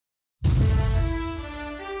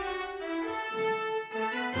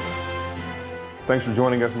Thanks for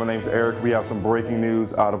joining us. My name's Eric. We have some breaking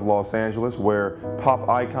news out of Los Angeles where pop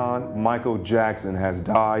icon Michael Jackson has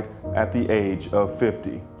died at the age of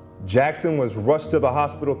 50. Jackson was rushed to the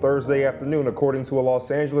hospital Thursday afternoon, according to a Los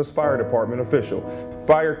Angeles Fire Department official.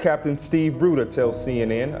 Fire Captain Steve Ruta tells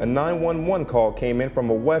CNN a 911 call came in from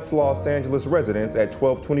a West Los Angeles residence at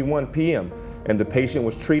 12:21 p.m. and the patient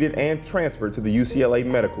was treated and transferred to the UCLA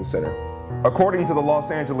Medical Center. According to the Los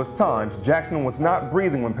Angeles Times, Jackson was not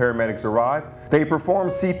breathing when paramedics arrived. They performed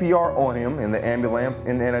CPR on him in the ambulance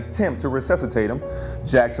in an attempt to resuscitate him.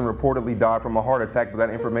 Jackson reportedly died from a heart attack, but that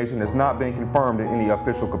information has not been confirmed in any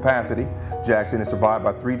official capacity. Jackson is survived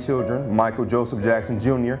by 3 children: Michael Joseph Jackson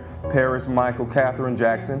Jr., Paris Michael Catherine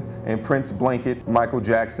Jackson, and Prince Blanket Michael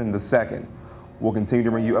Jackson II. We'll continue to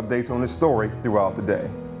bring you updates on this story throughout the day.